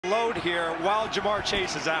load here while Jamar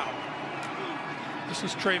Chase is out. This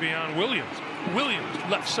is Trayveon Williams. Williams,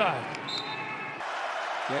 left side.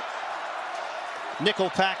 Yep. Nickel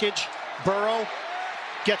package. Burrow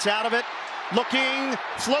gets out of it. Looking,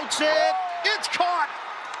 floats it. It's caught.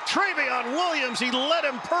 Trayveon Williams, he led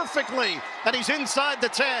him perfectly, and he's inside the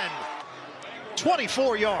 10.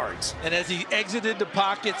 24 yards. And as he exited the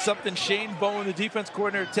pocket, something Shane Bowen, the defense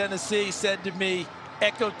coordinator of Tennessee, said to me,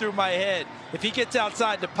 echoed through my head. If he gets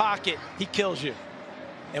outside the pocket, he kills you.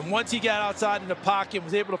 And once he got outside in the pocket and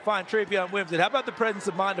was able to find Trayveon Williams, and how about the presence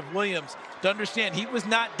of mind of Williams to understand he was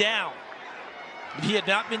not down. He had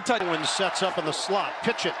not been touched. Owens sets up in the slot.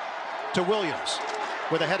 Pitch it to Williams.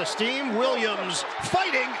 With a head of steam, Williams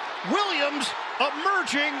fighting. Williams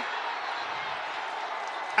emerging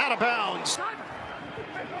out of bounds.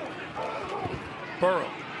 Burrow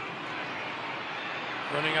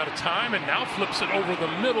running out of time and now flips it over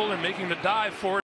the middle and making the dive for it.